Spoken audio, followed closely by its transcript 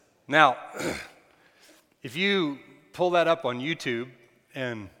Now, if you pull that up on YouTube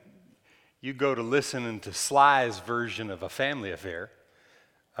and you go to listen to Sly's version of A Family Affair,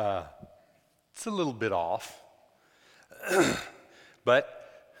 it's a little bit off. But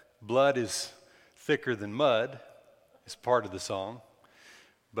blood is thicker than mud is part of the song.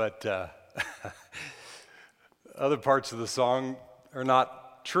 But other parts of the song are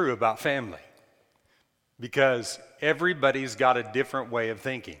not true about family, because everybody's got a different way of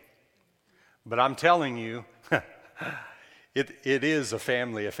thinking. But I'm telling you, it is a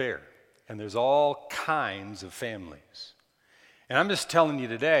family affair, and there's all kinds of families. And I'm just telling you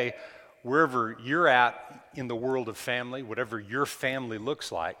today, wherever you're at in the world of family, whatever your family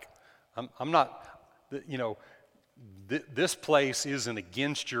looks like, I'm not, this place isn't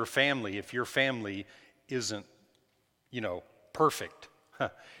against your family if your family isn't, perfect.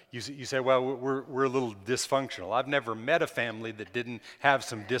 You say, well, we're a little dysfunctional. I've never met a family that didn't have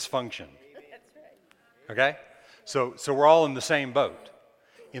some dysfunction. Okay? So we're all in the same boat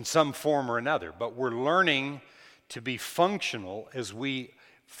in some form or another, but we're learning to be functional as we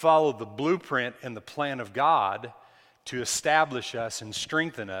follow the blueprint and the plan of God to establish us and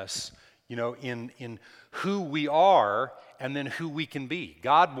strengthen us, in who we are and then who we can be.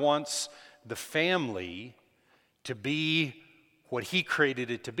 God wants the family to be what He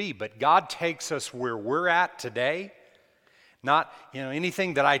created it to be, but God takes us where we're at today. Not,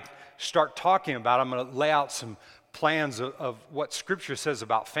 anything that I start talking about, I'm going to lay out some plans of what Scripture says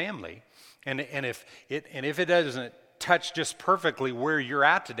about family, and if it doesn't touch just perfectly where you're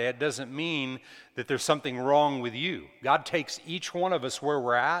at today, it doesn't mean that there's something wrong with you. God takes each one of us where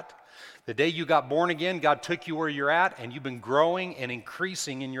we're at. The day you got born again, God took you where you're at, and you've been growing and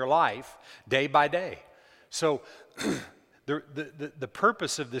increasing in your life day by day. So the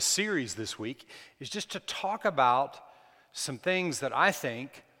purpose of this series this week is just to talk about some things that I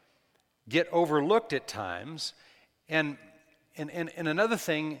think get overlooked at times. And another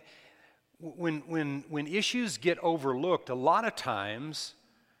thing, when issues get overlooked, a lot of times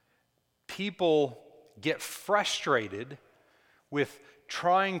people get frustrated with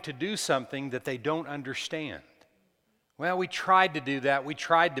trying to do something that they don't understand. Well, we tried to do that, we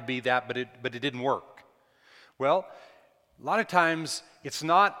tried to be that, but it didn't work. Well, a lot of times it's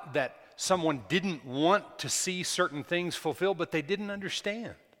not that someone didn't want to see certain things fulfilled, but they didn't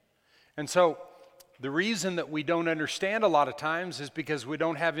understand. And so the reason that we don't understand a lot of times is because we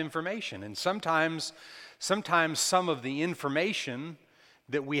don't have information. And sometimes some of the information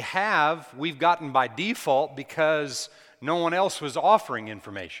that we have, we've gotten by default because no one else was offering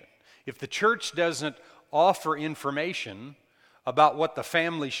information. If the church doesn't offer information about what the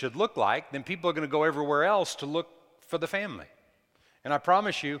family should look like, then people are going to go everywhere else to look for the family. And I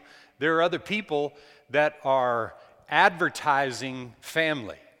promise you, there are other people that are advertising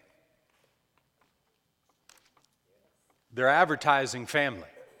family. They're advertising family.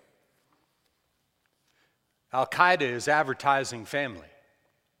 Al-Qaeda is advertising family.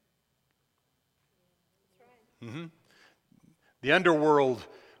 Mm-hmm. The underworld,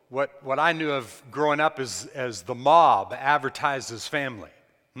 what I knew of growing up as the mob, advertises family.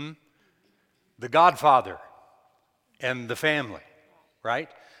 The Godfather and the family, right?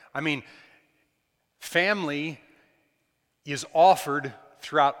 I mean, family is offered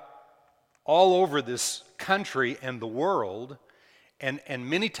throughout all over this country and the world, and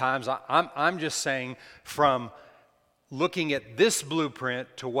many times I'm just saying, from looking at this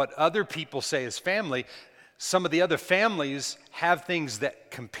blueprint to what other people say is family, some of the other families have things that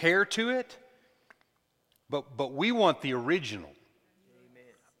compare to it, but we want the original. Amen.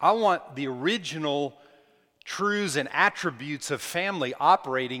 I want the original truths and attributes of family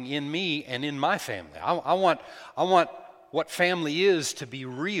operating in me and in my family. I want what family is to be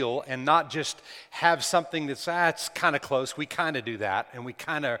real and not just have something that's, it's kind of close, we kind of do that, and we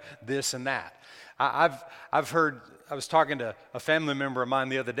kind of this and that. I've heard, I was talking to a family member of mine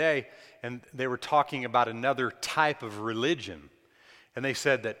the other day, and they were talking about another type of religion. And they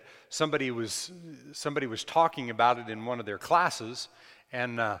said that somebody was talking about it in one of their classes,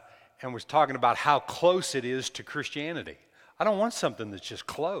 and was talking about how close it is to Christianity. I don't want something that's just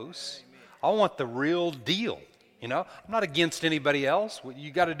close. I want the real deal. I'm not against anybody else. You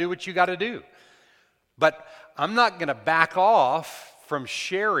got to do what you got to do. But I'm not going to back off from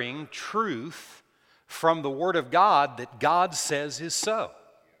sharing truth from the Word of God that God says is so.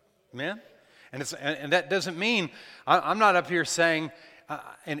 Amen? And that doesn't mean, I'm not up here saying,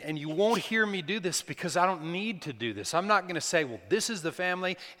 and you won't hear me do this because I don't need to do this. I'm not going to say, well, this is the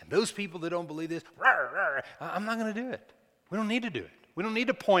family, and those people that don't believe this, I'm not going to do it. We don't need to do it. We don't need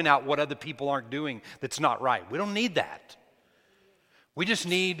to point out what other people aren't doing that's not right. We don't need that. We just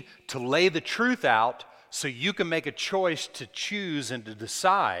need to lay the truth out so you can make a choice to choose and to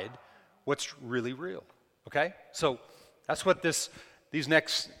decide what's really real. Okay? So that's what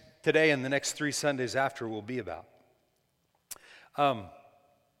today and the next 3 Sundays after will be about.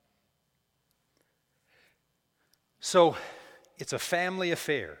 So it's a family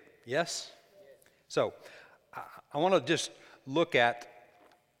affair, yes? So I want to just look at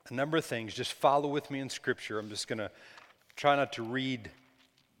a number of things. Just follow with me in Scripture. I'm just going to try not to read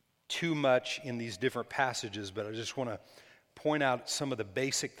too much in these different passages, but I just want to point out some of the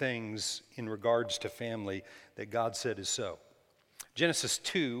basic things in regards to family that God said is so. Genesis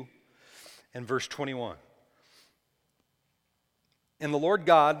 2 and verse 21. And the Lord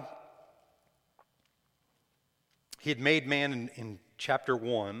God, He had made man in chapter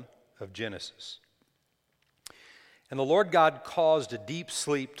 1 of Genesis. And the Lord God caused a deep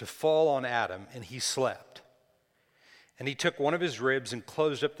sleep to fall on Adam, and he slept. And he took one of his ribs and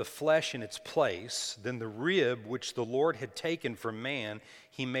closed up the flesh in its place. Then the rib which the Lord had taken from man,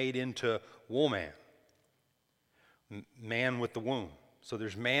 he made into woman. Man with the womb. So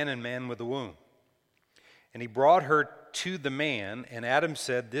there's man and man with the womb. And he brought her to the man, and Adam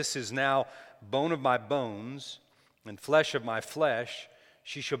said, "This is now bone of my bones and flesh of my flesh.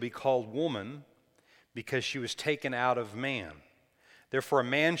 She shall be called woman, because she was taken out of man. Therefore a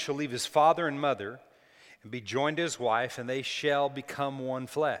man shall leave his father and mother and be joined to his wife, and they shall become one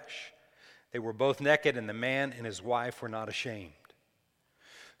flesh. They were both naked, and the man and his wife were not ashamed."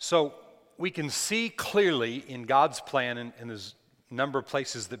 So we can see clearly in God's plan, and there's a number of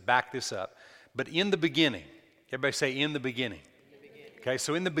places that back this up, but in the beginning, everybody say in the beginning. Okay,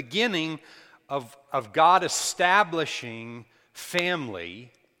 so in the beginning of God establishing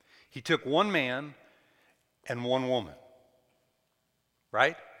family, He took one man and one woman,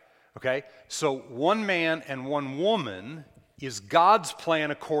 right? Okay, so one man and one woman is God's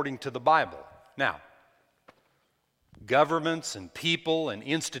plan according to the Bible. Now, governments and people and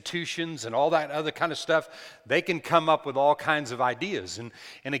institutions and all that other kind of stuff, they can come up with all kinds of ideas. And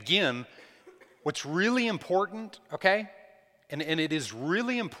again, what's really important, okay, and it is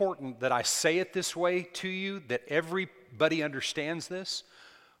really important that I say it this way to you, that everybody understands this.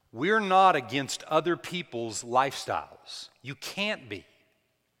 We're not against other people's lifestyles. You can't be.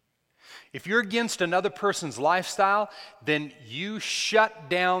 If you're against another person's lifestyle, then you shut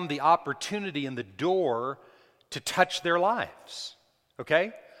down the opportunity and the door to touch their lives,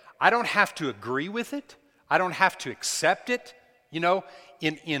 okay? I don't have to agree with it. I don't have to accept it,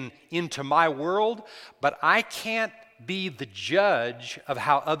 into my world, but I can't be the judge of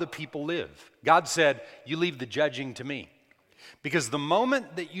how other people live. God said, "You leave the judging to me." Because the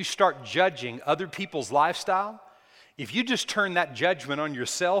moment that you start judging other people's lifestyle, if you just turn that judgment on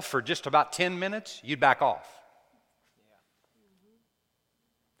yourself for just about 10 minutes, you'd back off.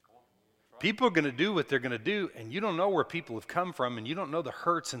 People are going to do what they're going to do, and you don't know where people have come from, and you don't know the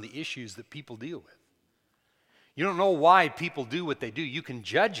hurts and the issues that people deal with. You don't know why people do what they do. You can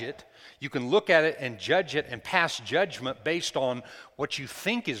judge it. You can look at it and judge it and pass judgment based on what you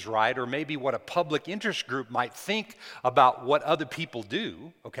think is right, or maybe what a public interest group might think about what other people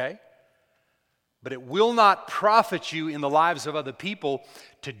do, okay? But it will not profit you in the lives of other people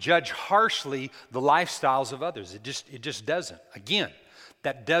to judge harshly the lifestyles of others. It just doesn't. Again,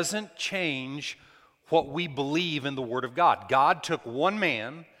 that doesn't change what we believe in the Word of God. God took one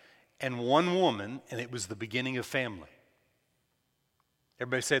man and one woman, and it was the beginning of family.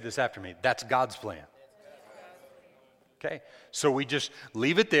 Everybody say this after me. That's God's plan. Okay, so we just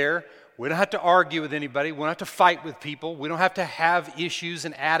leave it there. We don't have to argue with anybody. We don't have to fight with people. We don't have to have issues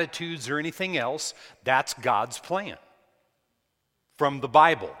and attitudes or anything else. That's God's plan from the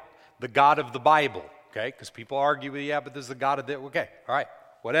Bible, the God of the Bible. Okay, because people argue with, but this is the God of the, okay, all right,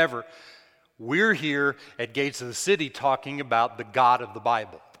 whatever. We're here at Gates of the City talking about the God of the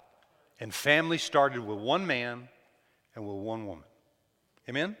Bible. And family started with one man and with one woman.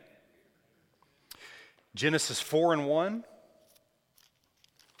 Amen? Genesis 4:1.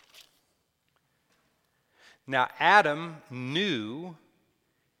 Now Adam knew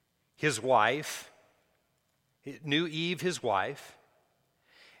his wife, knew Eve his wife,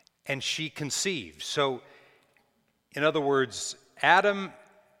 and she conceived. So, in other words, Adam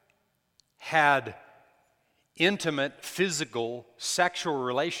had intimate, physical, sexual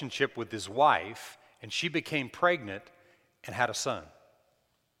relationship with his wife, and she became pregnant and had a son.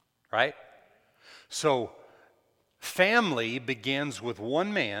 Right? So, family begins with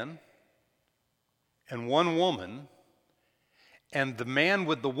one man and one woman, and the man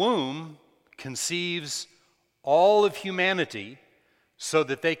with the womb conceives all of humanity so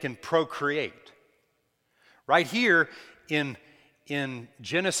that they can procreate. Right here in in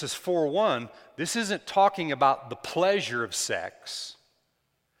Genesis 4:1, this isn't talking about the pleasure of sex.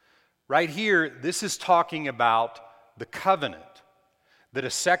 Right here, this is talking about the covenant, that a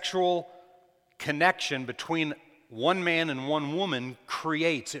sexual connection between one man and one woman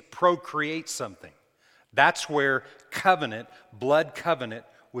procreates something. That's where covenant, blood covenant,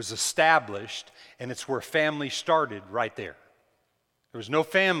 was established, and it's where family started right there. There was no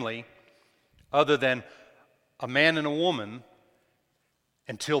family other than a man and a woman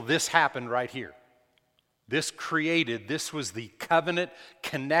until this happened right here. This was the covenant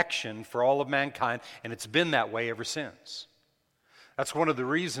connection for all of mankind, and it's been that way ever since. That's one of the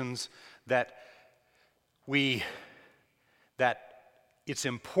reasons that it's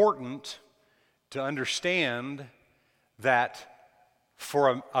important to understand that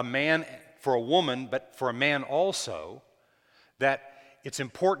for a man, for a woman, but for a man also, that it's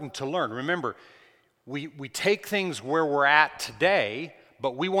important to learn. Remember, we take things where we're at today,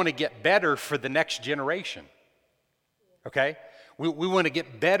 but we want to get better for the next generation. Okay? We want to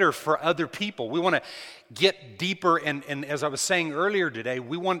get better for other people. We want to get deeper, and as I was saying earlier today,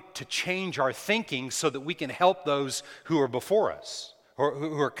 we want to change our thinking so that we can help those who are before us, or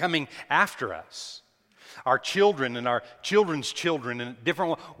who are coming after us. Our children and our children's children and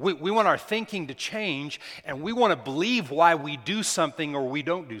different. We want our thinking to change, and we want to believe why we do something or we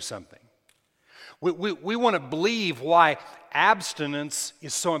don't do something. We want to believe why abstinence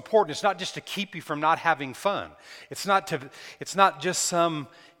is so important. It's not just to keep you from not having fun. It's not just some,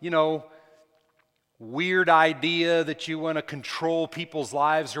 weird idea that you want to control people's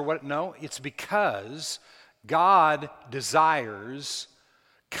lives or what. No, it's because God desires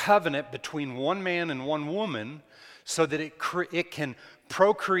covenant between one man and one woman so that it can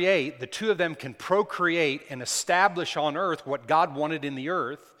procreate, the two of them can procreate and establish on earth what God wanted in the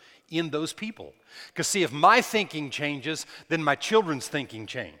earth in those people. Because see, if my thinking changes, then my children's thinking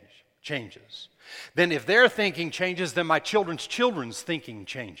changes. Then if their thinking changes, then my children's thinking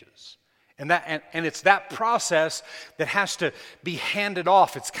changes. And it's that process that has to be handed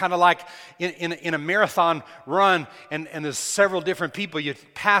off. It's kind of like in a marathon run, and there's several different people. You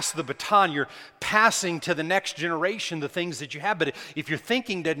pass the baton. You're passing to the next generation the things that you have. But if your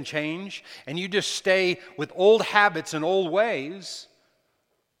thinking doesn't change and you just stay with old habits and old ways,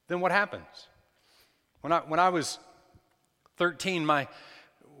 then what happens? When I was 13,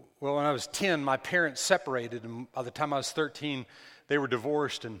 when I was 10, my parents separated, and by the time I was 13, they were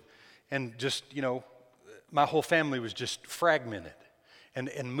divorced, and just, my whole family was just fragmented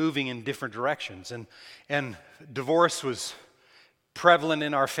and moving in different directions. And divorce was prevalent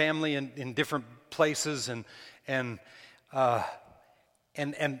in our family in different places, and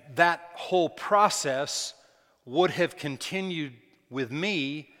that whole process would have continued with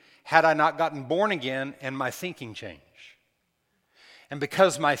me had I not gotten born again and my thinking changed. And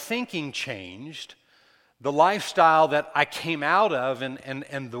because my thinking changed, the lifestyle that I came out of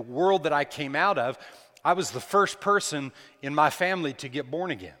and the world that I came out of, I was the first person in my family to get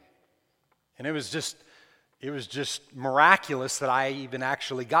born again. And it was just miraculous that I even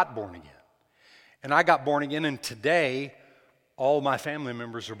actually got born again. And I got born again, and today, all my family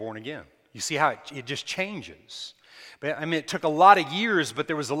members are born again. You see how it just changes. But, it took a lot of years, but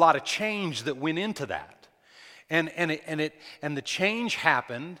there was a lot of change that went into that. And the change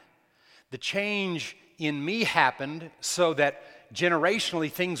happened. The change in me happened so that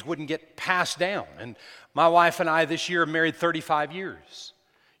generationally things wouldn't get passed down. And my wife and I this year are married 35 years.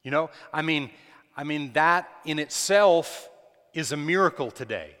 That in itself is a miracle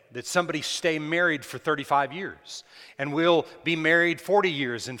today, that somebody stay married for 35 years. And we'll be married 40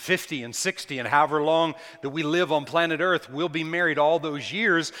 years and 50 and 60 and however long that we live on planet Earth, we'll be married all those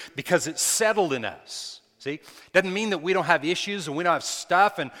years because it's settled in us. See? Doesn't mean that we don't have issues and we don't have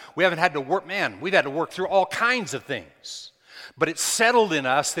stuff and we haven't had to work. Man, we've had to work through all kinds of things. But it's settled in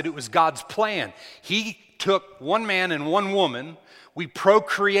us that it was God's plan. He took one man and one woman. We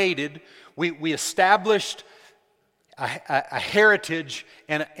procreated. We established a heritage,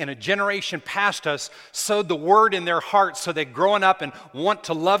 and a generation past us sowed the word in their hearts so they're growing up and want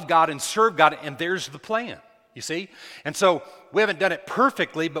to love God and serve God, and there's the plan. You see? And so we haven't done it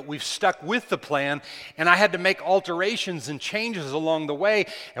perfectly, but we've stuck with the plan, and I had to make alterations and changes along the way,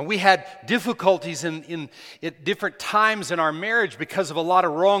 and we had difficulties at different times in our marriage because of a lot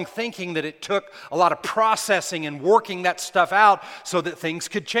of wrong thinking that it took a lot of processing and working that stuff out so that things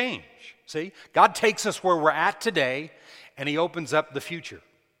could change. See? God takes us where we're at today, and He opens up the future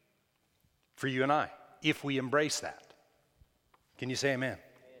for you and I, if we embrace that. Can you say amen?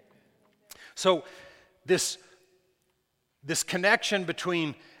 So, this connection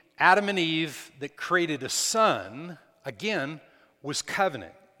between Adam and Eve that created a son, again, was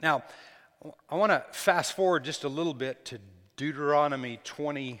covenant. Now, I want to fast forward just a little bit to Deuteronomy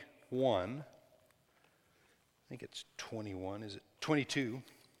 21. I think it's 21, is it? 22.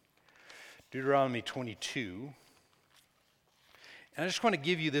 Deuteronomy 22. And I just want to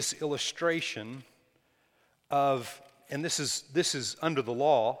give you this illustration of, and this is under the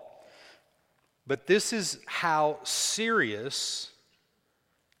law, but this is how serious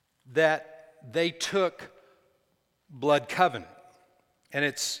that they took blood covenant. And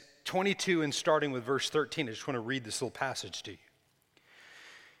it's 22 and starting with verse 13. I just want to read this little passage to you.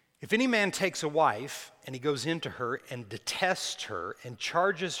 If any man takes a wife and he goes into her and detests her and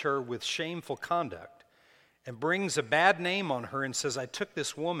charges her with shameful conduct and brings a bad name on her and says, I took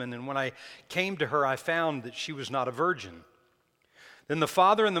this woman and when I came to her I found that she was not a virgin, then the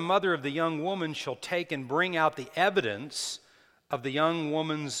father and the mother of the young woman shall take and bring out the evidence of the young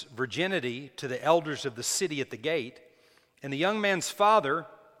woman's virginity to the elders of the city at the gate. And the young woman's father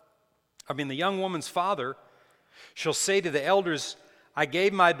shall say to the elders, I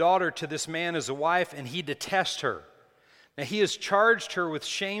gave my daughter to this man as a wife, and he detests her. Now he has charged her with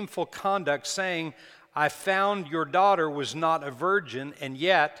shameful conduct, saying, I found your daughter was not a virgin, and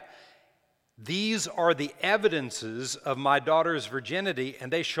yet these are the evidences of my daughter's virginity,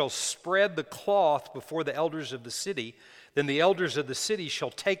 and they shall spread the cloth before the elders of the city. Then the elders of the city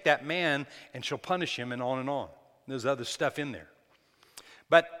shall take that man and shall punish him, and on and on. There's other stuff in there.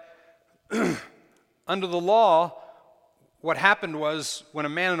 But under the law, what happened was when a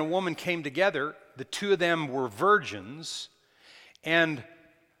man and a woman came together, the two of them were virgins, and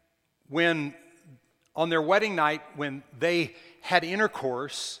when on their wedding night, when they had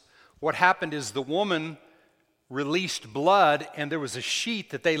intercourse, what happened is the woman released blood, and there was a sheet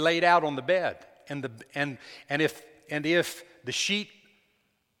that they laid out on the bed, and if the sheet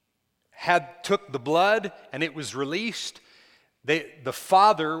took the blood and it was released, the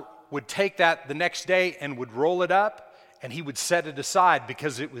father would take that the next day and would roll it up, and he would set it aside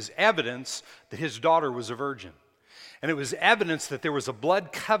because it was evidence that his daughter was a virgin. And it was evidence that there was a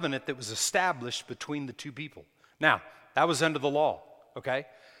blood covenant that was established between the two people. Now, that was under the law, okay?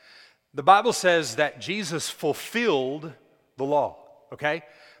 The Bible says that Jesus fulfilled the law, okay?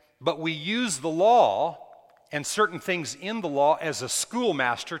 But we use the law and certain things in the law as a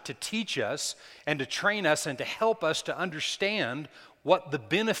schoolmaster to teach us and to train us and to help us to understand what the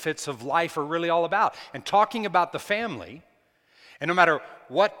benefits of life are really all about. And talking about the family, and no matter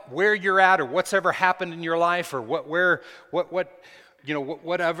where you're at or what's ever happened in your life or whatever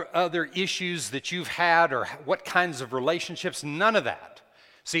other issues that you've had or what kinds of relationships, none of that.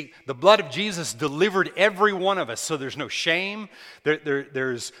 See, the blood of Jesus delivered every one of us, so there's no shame,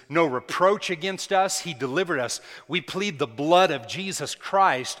 there's no reproach against us. He delivered us. We plead the blood of Jesus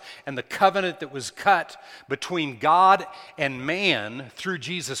Christ and the covenant that was cut between God and man through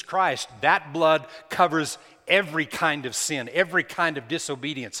Jesus Christ. That blood covers every kind of sin, every kind of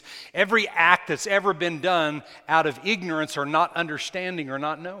disobedience, every act that's ever been done out of ignorance or not understanding or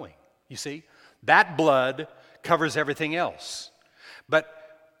not knowing. You see, that blood covers everything else. But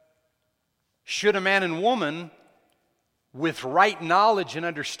should a man and woman with right knowledge and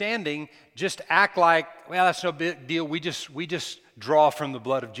understanding just act like, well, that's no big deal, we just draw from the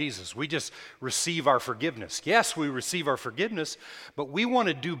blood of Jesus, we just receive our forgiveness? Yes, we receive our forgiveness, but we want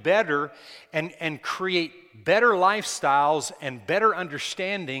to do better and create better lifestyles and better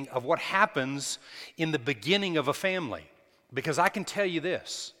understanding of what happens in the beginning of a family. Because I can tell you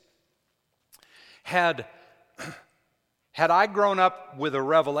this, had I grown up with a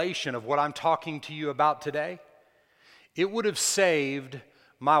revelation of what I'm talking to you about today, it would have saved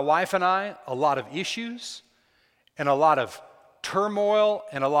my wife and I a lot of issues and a lot of turmoil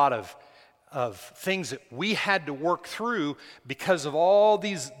and a lot of things that we had to work through because of all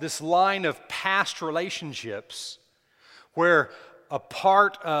this line of past relationships where a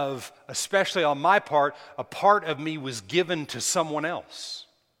part of, especially on my part, a part of me was given to someone else.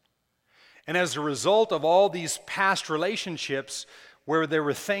 And as a result of all these past relationships where there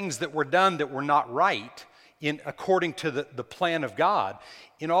were things that were done that were not right according to the plan of God,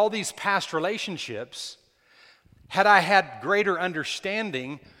 in all these past relationships, had I had greater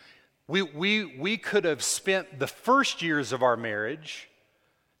understanding, we could have spent the first years of our marriage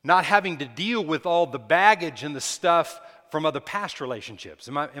not having to deal with all the baggage and the stuff from other past relationships.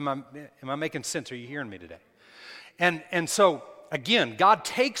 Am I making sense? Are you hearing me today? And so, again, God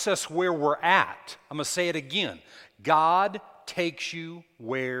takes us where we're at. I'm going to say it again. God takes you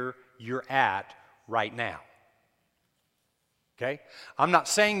where you're at right now. Okay? I'm not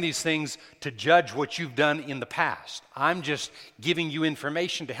saying these things to judge what you've done in the past. I'm just giving you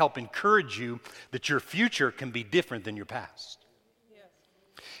information to help encourage you that your future can be different than your past.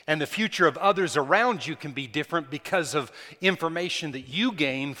 And the future of others around you can be different because of information that you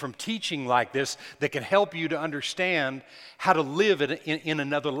gain from teaching like this that can help you to understand how to live in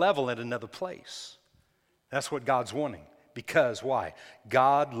another level, at another place. That's what God's wanting. Because, why?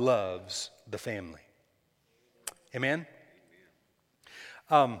 God loves the family. Amen?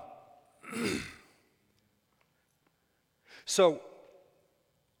 So,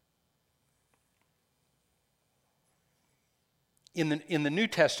 in the New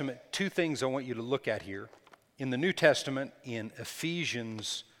Testament, two things I want you to look at here. In the New Testament, in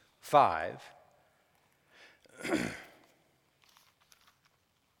Ephesians 5,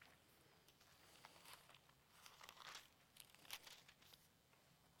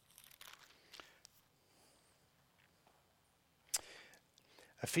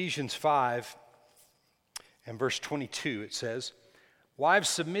 Ephesians 5 and verse 22, it says, "Wives,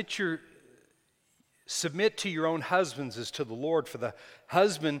 submit to your own husbands as to the Lord, for the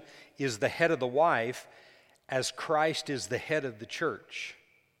husband is the head of the wife, as Christ is the head of the church."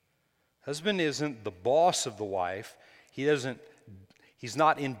 Husband isn't the boss of the wife. He's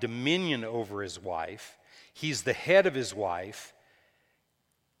not in dominion over his wife. He's the head of his wife,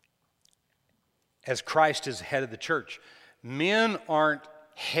 as Christ is the head of the church. Men aren't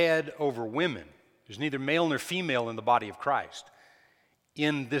head over women. There's neither male nor female in the body of Christ.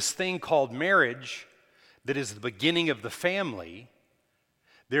 In this thing called marriage, that is the beginning of the family,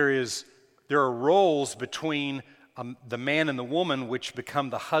 there are roles between the man and the woman which become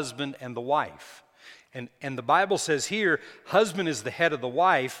the husband and the wife. And the Bible says here, husband is the head of the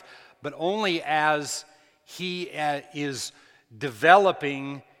wife, but only as he is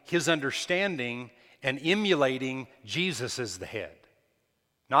developing his understanding and emulating Jesus as the head.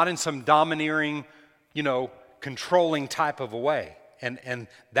 Not in some domineering, controlling type of a way. And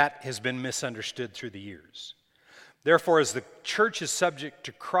that has been misunderstood through the years. Therefore, as the church is subject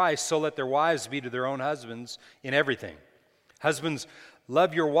to Christ, so let their wives be to their own husbands in everything. Husbands,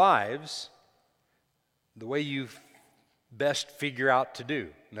 love your wives the way you best figure out to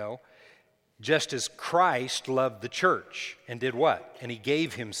do. No. Just as Christ loved the church and did what? And he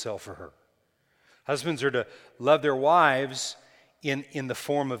gave himself for her. Husbands are to love their wives in the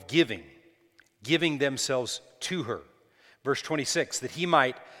form of giving themselves to her. Verse 26,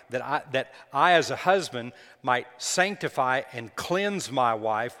 that I as a husband might sanctify and cleanse my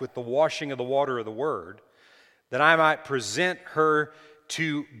wife with the washing of the water of the word, that I might present her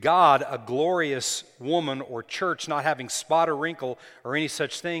to God a glorious woman or church, not having spot or wrinkle or any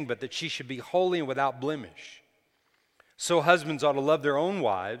such thing, but that she should be holy and without blemish. So husbands ought to love their own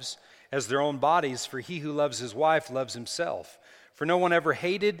wives as their own bodies, for he who loves his wife loves himself. For no one ever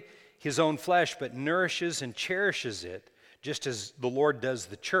hated his own flesh, but nourishes and cherishes it, just as the Lord does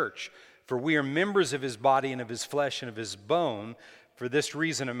the church. For we are members of his body and of his flesh and of his bone. For this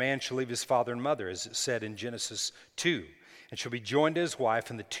reason a man shall leave his father and mother, as it said in Genesis 2, and shall be joined to his wife,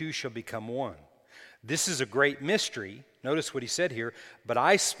 and the two shall become one. This is a great mystery. Notice what he said here, but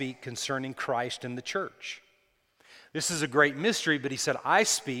I speak concerning Christ and the church. This is a great mystery, but he said, I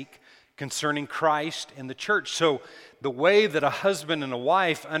speak concerning Christ and the church. So the way that a husband and a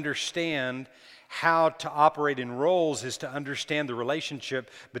wife understand how to operate in roles is to understand the relationship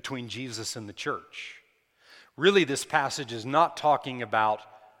between Jesus and the church. Really, this passage is not talking about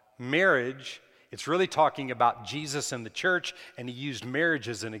marriage. It's really talking about Jesus and the church, and he used marriage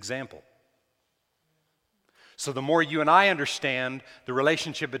as an example. So the more you and I understand the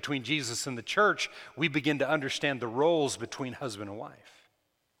relationship between Jesus and the church, we begin to understand the roles between husband and wife.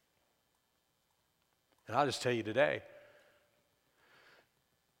 And I'll just tell you today,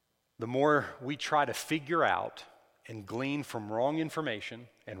 the more we try to figure out and glean from wrong information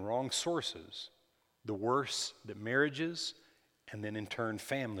and wrong sources, the worse that marriages and then in turn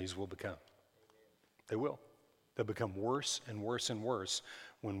families will become. They will. They'll become worse and worse and worse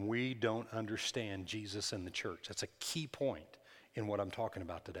when we don't understand Jesus and the church. That's a key point in what I'm talking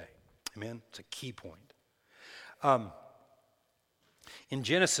about today. Amen? It's a key point. In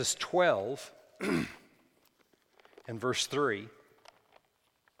Genesis 12 and verse 3,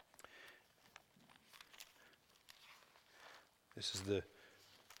 this is the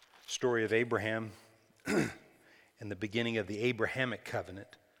story of Abraham and the beginning of the Abrahamic covenant.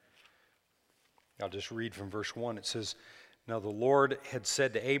 I'll just read from verse 1. It says, Now the Lord had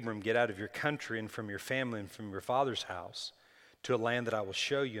said to Abram, Get out of your country and from your family and from your father's house to a land that I will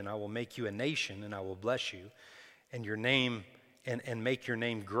show you, and I will make you a nation, and I will bless you, and your name and make your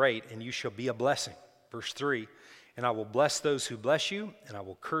name great, and you shall be a blessing. Verse 3, And I will bless those who bless you, and I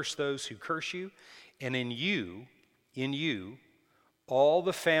will curse those who curse you, and in you, all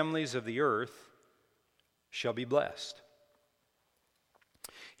the families of the earth shall be blessed.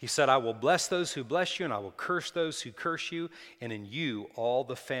 He said, I will bless those who bless you, and I will curse those who curse you, and in you all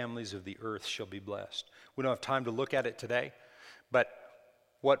the families of the earth shall be blessed. We don't have time to look at it today, but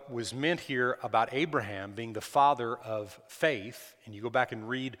what was meant here about Abraham being the father of faith, and you go back and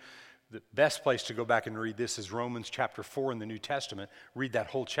read, the best place to go back and read this is Romans chapter 4 in the New Testament. Read that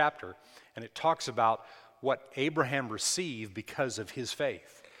whole chapter, and it talks about what Abraham received because of his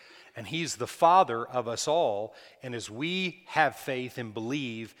faith. And he's the father of us all, and as we have faith and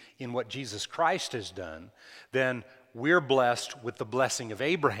believe in what Jesus Christ has done, then we're blessed with the blessing of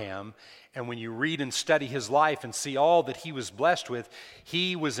Abraham. And when you read and study his life and see all that he was blessed with,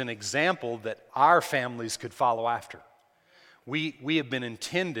 he was an example that our families could follow after. We have been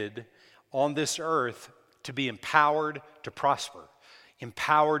intended on this earth to be empowered to prosper,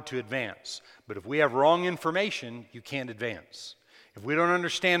 empowered to advance. But if we have wrong information, you can't advance. If we don't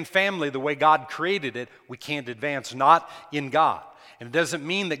understand family the way God created it, we can't advance, not in God. And it doesn't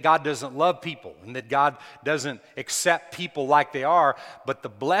mean that God doesn't love people and that God doesn't accept people like they are, but the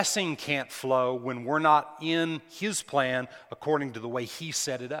blessing can't flow when we're not in His plan according to the way He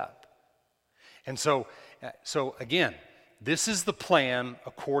set it up. And so again, this is the plan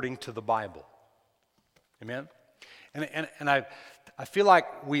according to the Bible. Amen? And I feel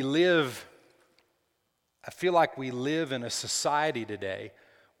like we live in a society today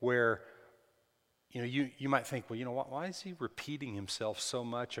where, you might think, well, why is he repeating himself so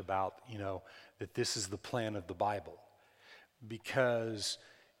much about, that this is the plan of the Bible? Because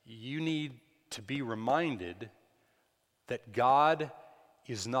you need to be reminded that God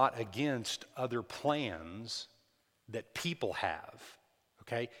is not against other plans that people have,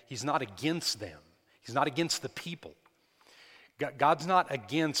 okay? He's not against them. He's not against the people. God's not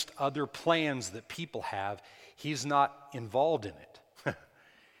against other plans that people have. He's not involved in it.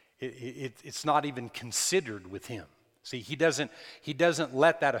 It's not even considered with him. See, he doesn't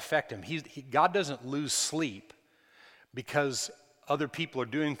let that affect him. God doesn't lose sleep because other people are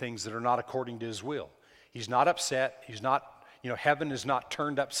doing things that are not according to his will. He's not upset. He's not, heaven is not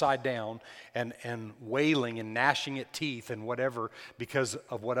turned upside down and wailing and gnashing at teeth and whatever because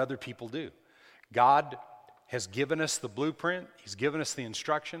of what other people do. God has given us the blueprint, He's given us the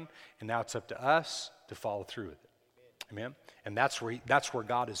instruction, and now it's up to us to follow through with it. Amen? And that's where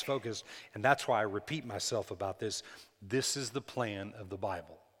God is focused, and that's why I repeat myself about this. This is the plan of the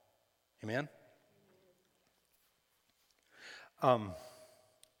Bible. Amen?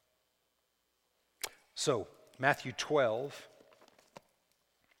 So, Matthew 12.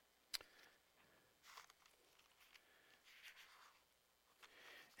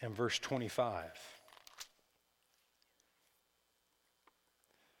 And verse 25.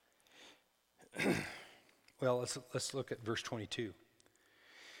 Well, let's look at verse 22.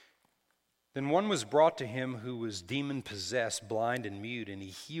 Then one was brought to him who was demon-possessed, blind and mute, and he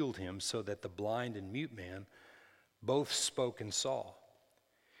healed him so that the blind and mute man both spoke and saw.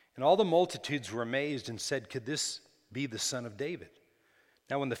 And all the multitudes were amazed and said, could this be the Son of David?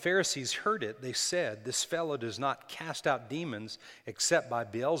 Now when the Pharisees heard it, they said, this fellow does not cast out demons except by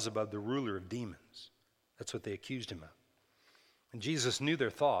Beelzebub, the ruler of demons. That's what they accused him of. And Jesus knew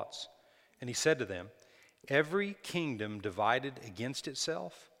their thoughts, and he said to them, every kingdom divided against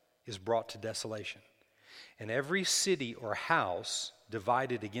itself is brought to desolation, and every city or house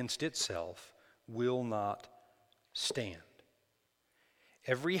divided against itself will not stand.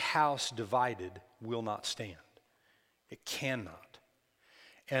 Every house divided will not stand. It cannot.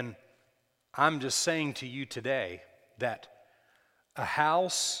 And I'm just saying to you today that a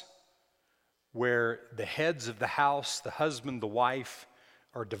house where the heads of the house, the husband, the wife,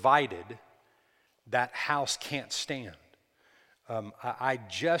 are divided, that house can't stand. I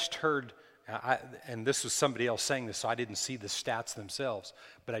just heard, and this was somebody else saying this, so I didn't see the stats themselves,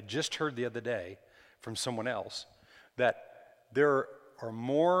 but I just heard the other day from someone else that there are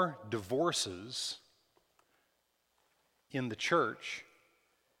more divorces in the church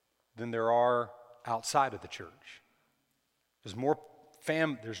than there are outside of the church. There's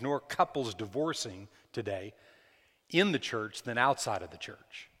more couples divorcing today in the church than outside of the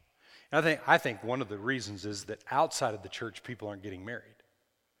church. And I think one of the reasons is that outside of the church, people aren't getting married.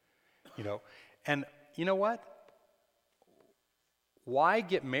 And you know what? Why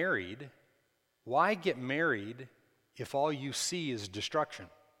get married? Why get married if all you see is destruction?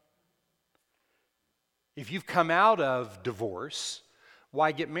 If you've come out of divorce,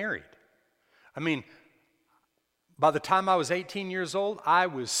 why get married? I mean, by the time I was 18 years old, I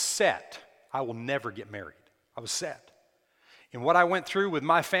was set. I will never get married. I was set. And what I went through with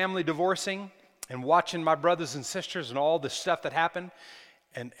my family divorcing and watching my brothers and sisters and all the stuff that happened,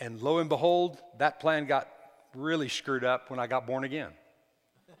 and lo and behold, that plan got really screwed up when I got born again.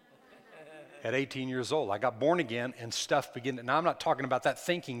 at 18 years old. I got born again and stuff began to, now I'm not talking about that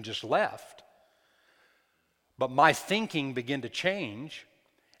thinking just left, but my thinking began to change,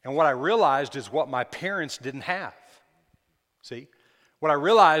 and what I realized is what my parents didn't have. See? What I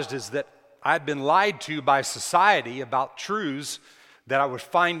realized is that I'd been lied to by society about truths that I was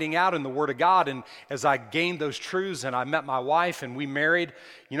finding out in the Word of God, and as I gained those truths and I met my wife and we married,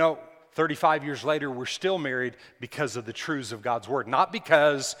 35 years later, we're still married because of the truths of God's Word. Not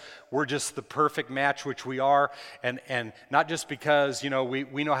because we're just the perfect match, which we are, and not just because,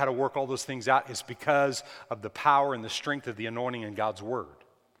 we know how to work all those things out. It's because of the power and the strength of the anointing in God's Word.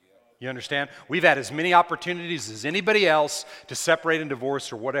 You understand? We've had as many opportunities as anybody else to separate and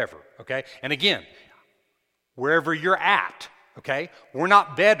divorce or whatever, okay? And again, wherever you're at, okay, we're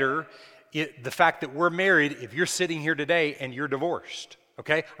not better the fact that we're married if you're sitting here today and you're divorced,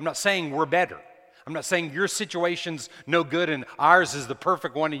 okay? I'm not saying we're better. I'm not saying your situation's no good and ours is the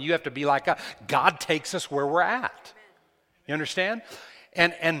perfect one and you have to be like God. God takes us where we're at. You understand?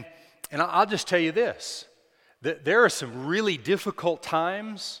 And I'll just tell you this, that there are some really difficult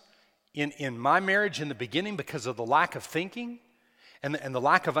times in my marriage in the beginning because of the lack of thinking and the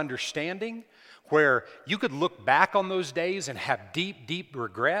lack of understanding, where you could look back on those days and have deep, deep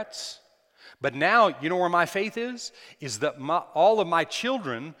regrets. But now, you know where my faith is that all of my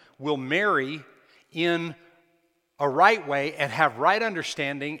children will marry in a right way and have right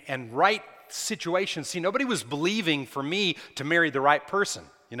understanding and right situations. See, nobody was believing for me to marry the right person,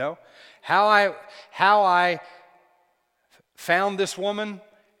 How I found this woman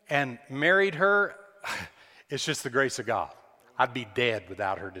and married her, it's just the grace of God. I'd be dead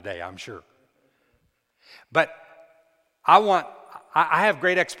without her today, I'm sure. But I have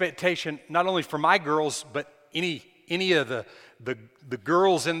great expectation, not only for my girls, but any of the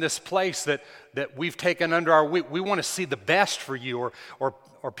girls in this place that we've taken under our wing. We want to see the best for you,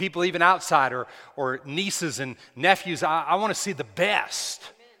 or people even outside, or nieces and nephews. I want to see the best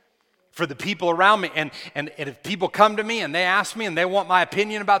for the people around me. And if people come to me and they ask me and they want my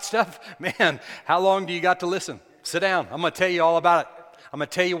opinion about stuff, man, how long do you got to listen? Sit down. I'm going to tell you all about it. I'm going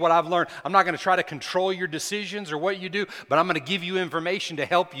to tell you what I've learned. I'm not going to try to control your decisions or what you do, but I'm going to give you information to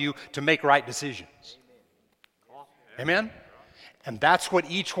help you to make right decisions. Amen? And that's what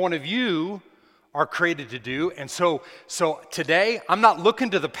each one of you are created to do. And so today, I'm not looking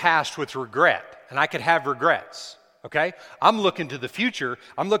to the past with regret, and I could have regrets. Okay? I'm looking to the future.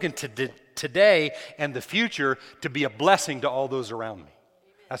 I'm looking to today and the future to be a blessing to all those around me.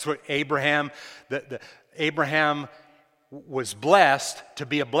 That's what Abraham was blessed to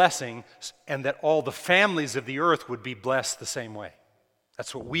be a blessing, and that all the families of the earth would be blessed the same way.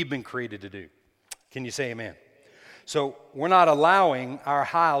 That's what we've been created to do. Can you say amen? So we're not allowing our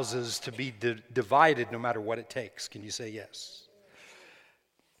houses to be divided no matter what it takes. Can you say yes?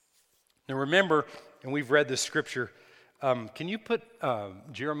 Now remember, and we've read this scripture. Can you put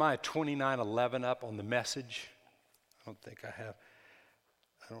Jeremiah 29:11 up on the Message? I don't think I have.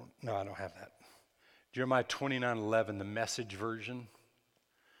 I don't have that. Jeremiah 29:11, the Message version.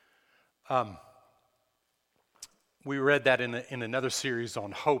 We read that in another series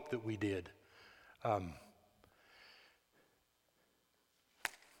on hope that we did.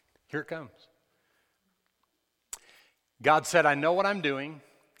 Here it comes. God said, I know what I'm doing.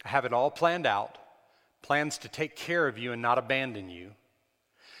 I have it all planned out. Plans to take care of you and not abandon you.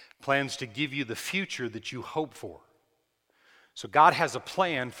 Plans to give you the future that you hope for. So God has a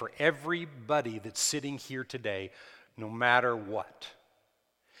plan for everybody that's sitting here today, no matter what.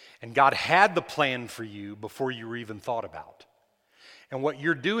 And God had the plan for you before you were even thought about. And what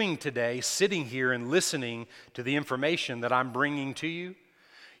you're doing today, sitting here and listening to the information that I'm bringing to you,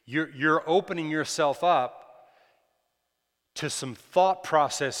 you're opening yourself up to some thought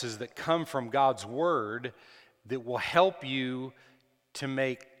processes that come from God's Word that will help you to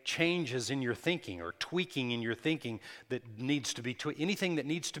make changes in your thinking or tweaking in your thinking that needs to be tweaked. Anything that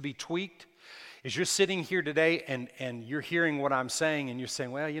needs to be tweaked is you're sitting here today and you're hearing what I'm saying and you're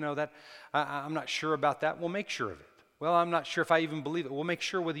saying, well, that I'm not sure about that. Well, make sure of it. Well, I'm not sure if I even believe it. Well, make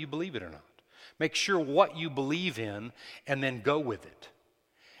sure whether you believe it or not. Make sure what you believe in and then go with it.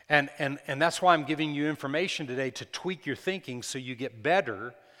 And that's why I'm giving you information today to tweak your thinking so you get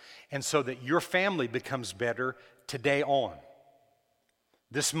better and so that your family becomes better today on.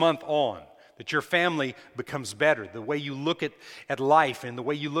 This month on, that your family becomes better. The way you look at life and the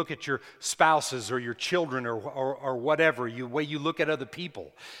way you look at your spouses or your children or whatever, the way you look at other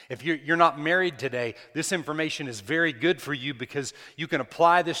people. If you're not married today, this information is very good for you because you can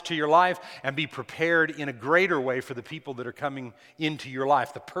apply this to your life and be prepared in a greater way for the people that are coming into your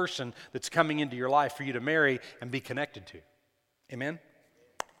life, the person that's coming into your life for you to marry and be connected to. Amen?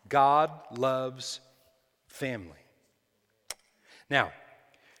 God loves family. Now,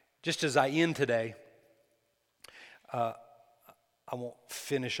 just as I end today, I won't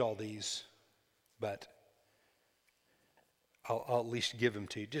finish all these, but I'll at least give them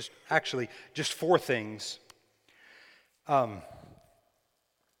to you. Just 4 things. 4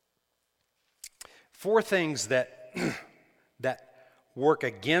 things that that work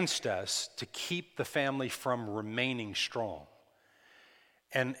against us to keep the family from remaining strong.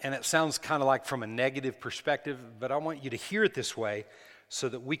 And it sounds kind of like from a negative perspective, but I want you to hear it this way so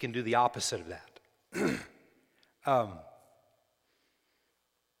that we can do the opposite of that.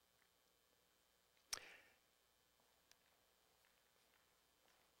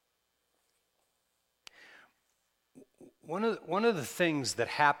 One of the things that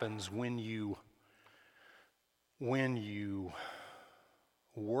happens when you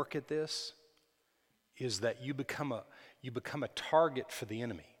work at this is that you become a target for the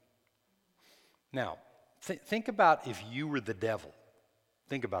enemy. Now, think about if you were the devil.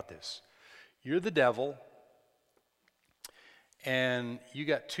 Think about this. You're the devil, and you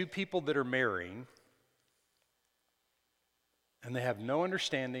got 2 people that are marrying, and they have no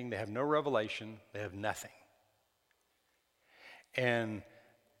understanding, they have no revelation, they have nothing. And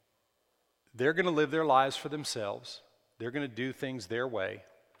they're going to live their lives for themselves. They're going to do things their way.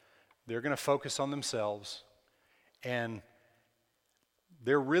 They're going to focus on themselves. And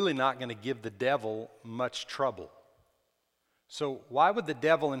they're really not going to give the devil much trouble. So why would the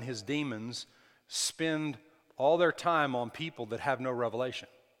devil and his demons spend all their time on people that have no revelation?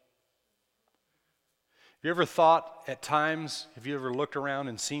 Have you ever thought at times, have you ever looked around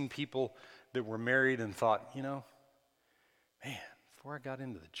and seen people that were married and thought, man, before I got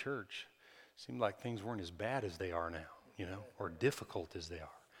into the church, it seemed like things weren't as bad as they are now, or difficult as they are.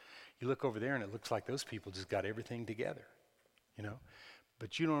 You look over there and it looks like those people just got everything together,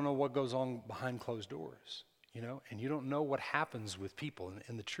 But you don't know what goes on behind closed doors, and you don't know what happens with people.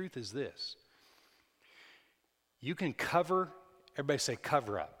 And the truth is this. You can everybody say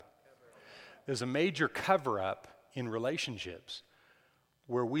cover up. There's a major cover up in relationships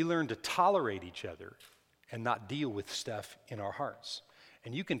where we learn to tolerate each other and not deal with stuff in our hearts.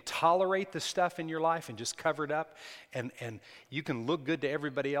 And you can tolerate the stuff in your life and just cover it up, and you can look good to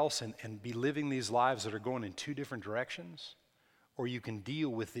everybody else and be living these lives that are going in 2 different directions, or you can deal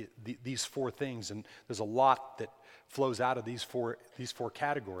with these 4 things, and there's a lot that flows out of these four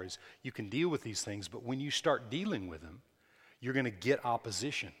categories. You can deal with these things, but when you start dealing with them, you're going to get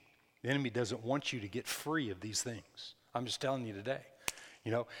opposition. The enemy doesn't want you to get free of these things. I'm just telling you today,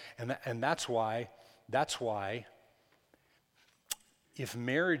 and that's why if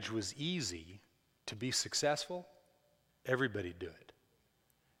marriage was easy to be successful, everybody'd do it,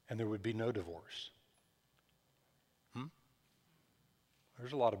 and there would be no divorce.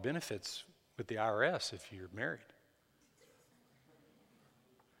 There's a lot of benefits with the IRS if you're married.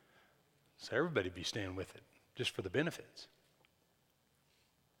 So everybody'd be staying with it just for the benefits.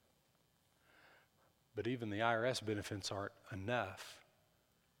 But even the IRS benefits aren't enough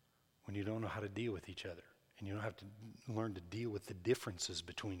when you don't know how to deal with each other. And you don't have to learn to deal with the differences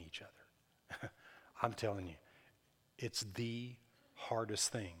between each other. I'm telling you, it's the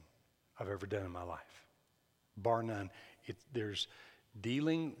hardest thing I've ever done in my life. Bar none. There's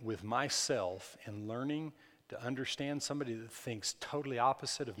dealing with myself and learning to understand somebody that thinks totally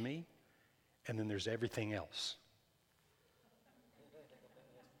opposite of me, and then there's everything else.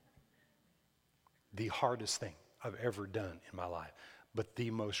 The hardest thing I've ever done in my life, but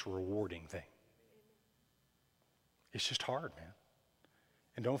the most rewarding thing. It's just hard, man.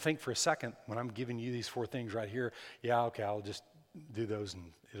 And don't think for a second when I'm giving you these 4 things right here, okay, I'll just do those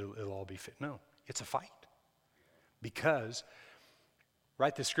and it'll all be fit. No, it's a fight. Because,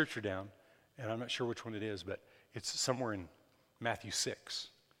 write this scripture down, and I'm not sure which one it is, but it's somewhere in Matthew 6.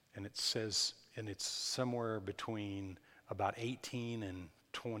 And it says, and it's somewhere between about 18 and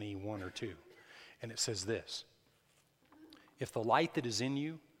 21 or 2. And it says this: if the light that is in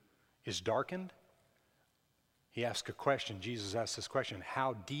you is darkened, he asked a question, Jesus asked this question,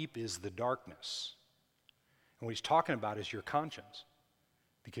 how deep is the darkness? And what he's talking about is your conscience.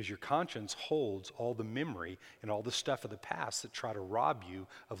 Because your conscience holds all the memory and all the stuff of the past that try to rob you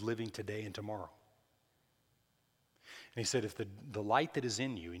of living today and tomorrow. And he said, if the light that is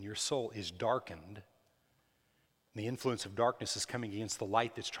in you, in your soul, is darkened, the influence of darkness is coming against the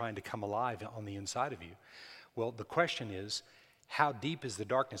light that's trying to come alive on the inside of you. Well, the question is, how deep is the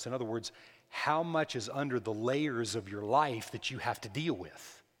darkness? In other words, how much is under the layers of your life that you have to deal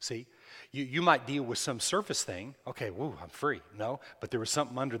with? See, you might deal with some surface thing. Okay, I'm free. No, but there was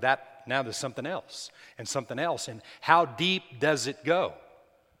something under that. Now there's something else. And how deep does it go?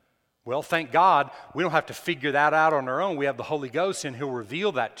 Well, thank God, we don't have to figure that out on our own. We have the Holy Ghost, and He'll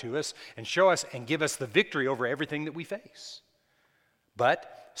reveal that to us and show us and give us the victory over everything that we face.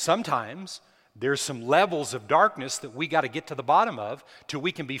 But sometimes there's some levels of darkness that we got to get to the bottom of till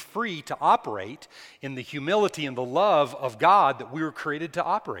we can be free to operate in the humility and the love of God that we were created to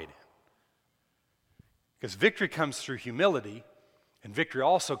operate in. Because victory comes through humility, and victory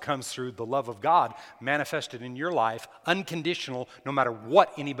also comes through the love of God manifested in your life, unconditional, no matter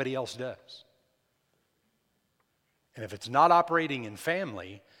what anybody else does. And if it's not operating in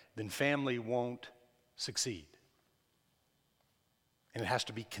family, then family won't succeed. And it has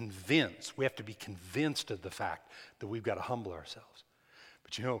to be convinced. We have to be convinced of the fact that we've got to humble ourselves.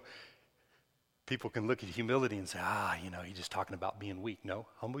 But you know, people can look at humility and say, he's just talking about being weak. No,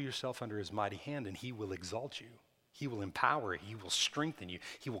 humble yourself under His mighty hand and He will exalt you. He will empower you. He will strengthen you.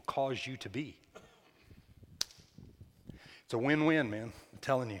 He will cause you to be. It's a win-win, man. I'm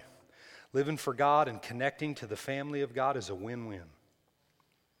telling you. Living for God and connecting to the family of God is a win-win.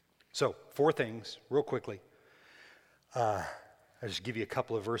 So, 4 things, real quickly. I'll just give you a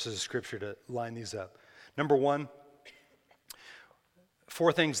couple of verses of Scripture to line these up. Number 1,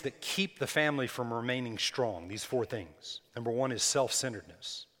 4 things that keep the family from remaining strong. These 4 things. Number 1 is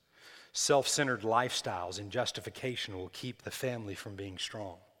self-centeredness. Self-centered lifestyles and justification will keep the family from being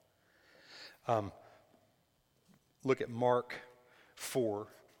strong. Look at Mark 4.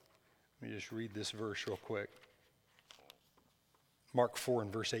 Let me just read this verse real quick. Mark 4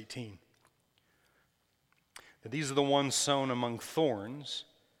 and verse 18. These are the ones sown among thorns.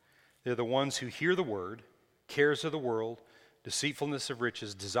 They're the ones who hear the word, cares of the world, deceitfulness of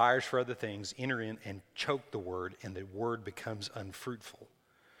riches, desires for other things, enter in and choke the word, and the word becomes unfruitful.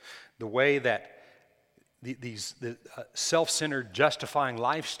 The way that the self-centered justifying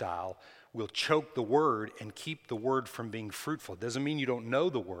lifestyle will choke the word and keep the word from being fruitful. It doesn't mean you don't know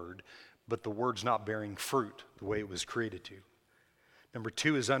the word, but the word's not bearing fruit the way it was created to. Number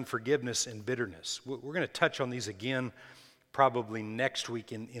 2 is unforgiveness and bitterness. We're going to touch on these again probably next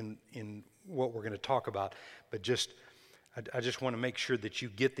week in what we're going to talk about, but I just want to make sure that you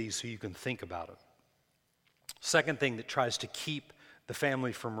get these so you can think about them. Second thing that tries to keep the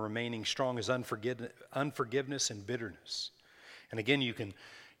family from remaining strong is unforgiveness and bitterness. And again, you can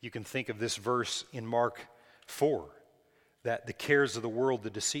think of this verse in Mark 4, that the cares of the world, the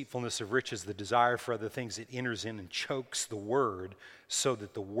deceitfulness of riches, the desire for other things, it enters in and chokes the word so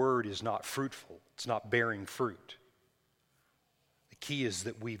that the word is not fruitful. It's not bearing fruit. The key is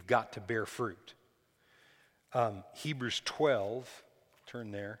that we've got to bear fruit. Hebrews 12,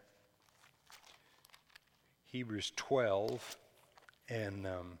 turn there. Hebrews 12 and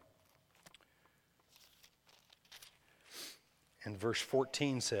verse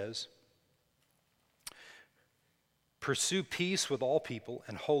 14 says, "Pursue peace with all people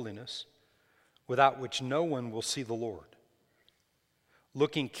and holiness, without which no one will see the Lord.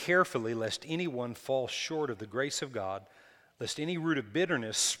 Looking carefully lest anyone fall short of the grace of God, lest any root of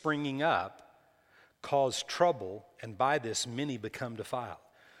bitterness springing up cause trouble, and by this many become defiled."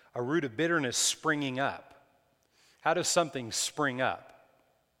 A root of bitterness springing up. How does something spring up?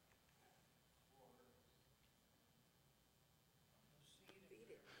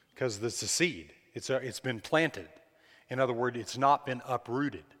 Because it's a seed. It's been planted. In other words, it's not been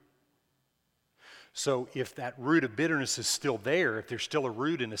uprooted. So if that root of bitterness is still there, if there's still a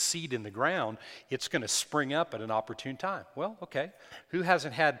root and a seed in the ground, it's going to spring up at an opportune time. Well, okay. Who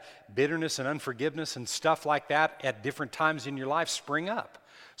hasn't had bitterness and unforgiveness and stuff like that at different times in your life spring up?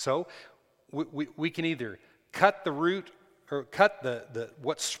 So we can either cut the root or cut the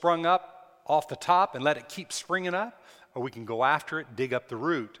what's sprung up off the top and let it keep springing up, or we can go after it, dig up the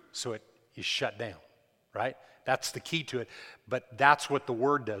root so it is shut down, right? That's the key to it. But that's what the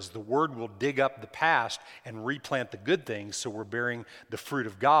Word does. The Word will dig up the past and replant the good things so we're bearing the fruit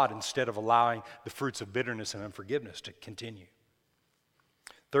of God instead of allowing the fruits of bitterness and unforgiveness to continue.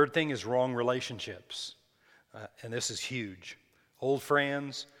 Third thing is wrong relationships. And this is huge. Old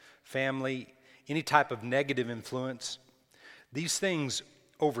friends, family, any type of negative influence. These things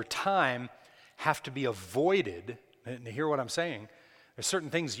over time have to be avoided. And hear what I'm saying. There's certain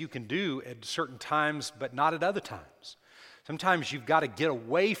things you can do at certain times, but not at other times. Sometimes you've got to get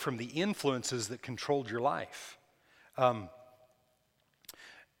away from the influences that controlled your life.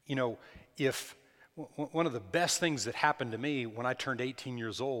 If one of the best things that happened to me when I turned 18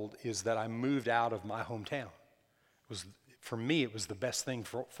 years old is that I moved out of my hometown. For me, it was the best thing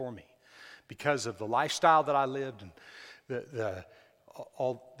for me because of the lifestyle that I lived and the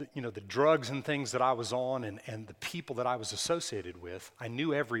drugs and things that I was on and the people that I was associated with. I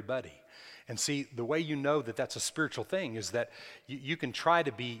knew everybody. And see, the way you know that that's a spiritual thing is that you can try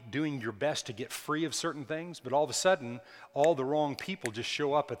to be doing your best to get free of certain things, but all of a sudden, all the wrong people just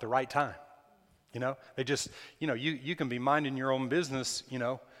show up at the right time. They just, you can be minding your own business,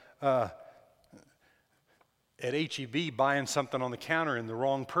 at H-E-B buying something on the counter and the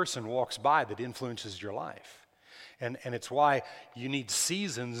wrong person walks by that influences your life. And it's why you need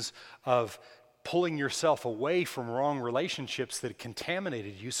seasons of pulling yourself away from wrong relationships that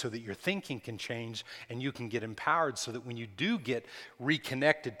contaminated you so that your thinking can change and you can get empowered so that when you do get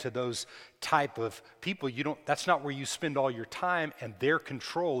reconnected to those type of people, that's not where you spend all your time, and their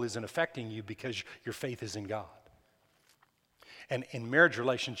control isn't affecting you because your faith is in God. And in marriage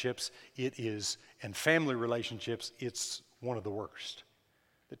relationships, and family relationships, it's one of the worst.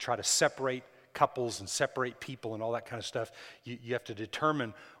 That try to separate couples and separate people and all that kind of stuff. You have to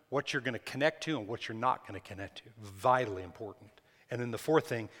determine what you're going to connect to and what you're not going to connect to. Vitally important. And then the fourth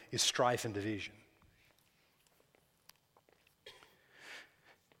thing is strife and division.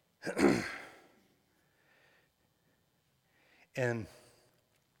 And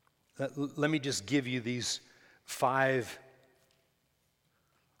let me just give you these five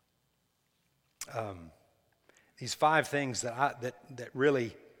things that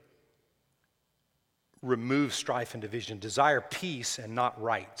really remove strife and division. Desire peace and not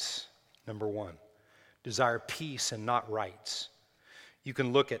rights, number one. Desire peace and not rights. You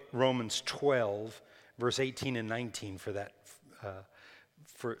can look at Romans 12, verse 18 and 19 for that,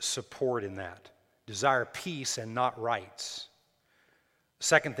 for support in that. Desire peace and not rights. The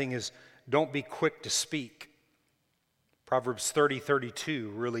second thing is, don't be quick to speak. Proverbs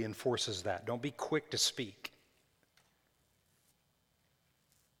 30:32 really enforces that. Don't be quick to speak.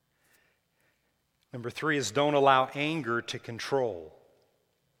 Number three is don't allow anger to control.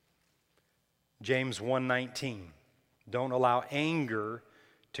 James 1:19. Don't allow anger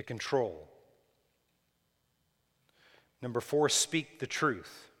to control. Number four, speak the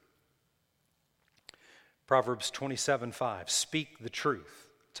truth. Proverbs 27:5. Speak the truth.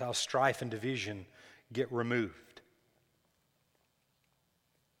 It's how strife and division get removed.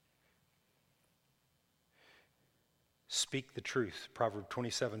 Speak the truth, Proverbs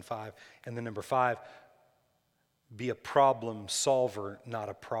 27:5. And then number 5, be a problem solver, not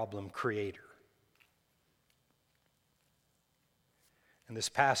a problem creator. And this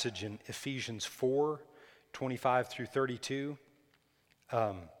passage in Ephesians 4:25 through 32,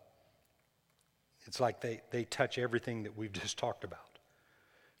 it's like they touch everything that we've just talked about.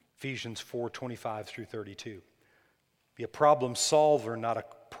 Ephesians 4:25 through 32. Be a problem solver, not a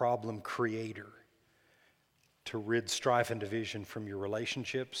problem creator, to rid strife and division from your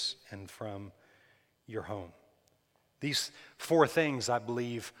relationships and from your home. These 4 things, I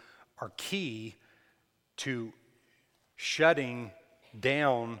believe, are key to shutting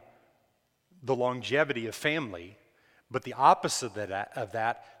down the longevity of family, but the opposite of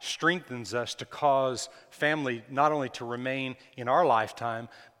that strengthens us to cause family not only to remain in our lifetime,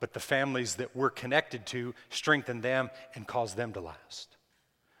 but the families that we're connected to, strengthen them and cause them to last.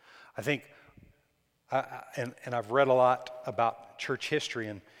 I think and I've read a lot about church history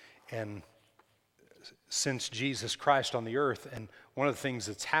and since Jesus Christ on the earth, and one of the things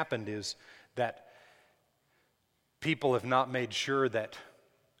that's happened is that people have not made sure that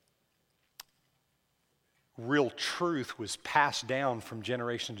real truth was passed down from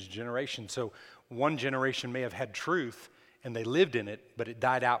generation to generation. So one generation may have had truth and they lived in it, but it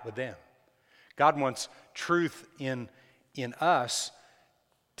died out with them. God wants truth in us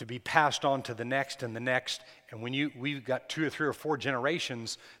to be passed on to the next and the next. And when we've got 2 or 3 or 4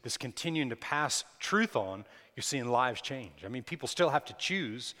 generations that's continuing to pass truth on, you're seeing lives change. I mean, people still have to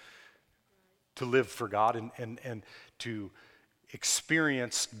choose to live for God and to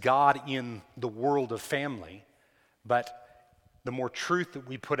experience God in the world of family. But the more truth that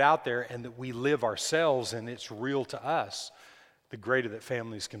we put out there and that we live ourselves and it's real to us, the greater that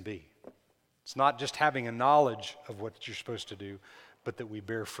families can be. It's not just having a knowledge of what you're supposed to do, but that we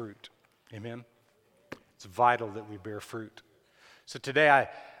bear fruit. Amen? It's vital that we bear fruit. So today,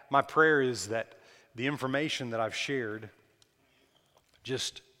 my prayer is that the information that I've shared,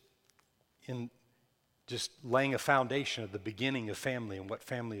 just laying a foundation of the beginning of family and what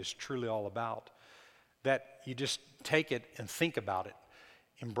family is truly all about, that you just take it and think about it,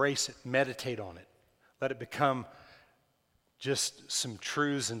 embrace it, meditate on it. Let it become just some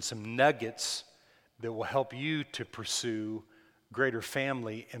truths and some nuggets that will help you to pursue greater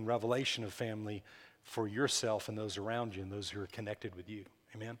family and revelation of family for yourself and those around you and those who are connected with you.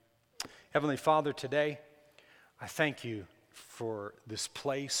 Amen. Heavenly Father, today, I thank you for this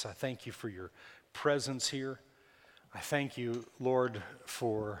place. I thank you for your presence here. I thank you, Lord,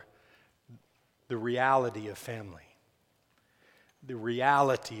 for the reality of family, the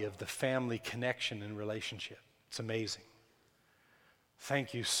reality of the family connection and relationship. It's amazing.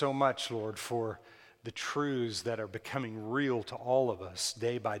 Thank you so much, Lord, for the truths that are becoming real to all of us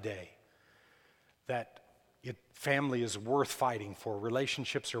day by day. That family is worth fighting for,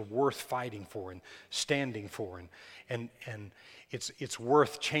 relationships are worth fighting for and standing for, and it's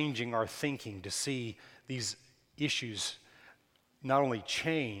worth changing our thinking to see these issues not only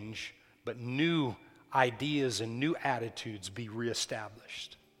change, but new ideas and new attitudes be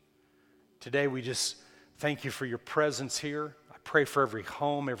reestablished. Today we just thank you for your presence here. I pray for every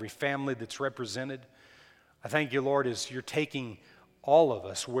home, every family that's represented. I thank you, Lord, as you're taking all of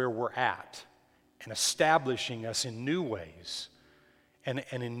us where we're at and establishing us in new ways and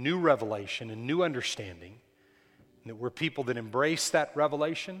in new revelation and new understanding, and that we're people that embrace that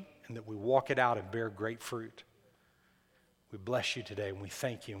revelation and that we walk it out and bear great fruit. We bless you today and we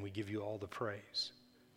thank you and we give you all the praise.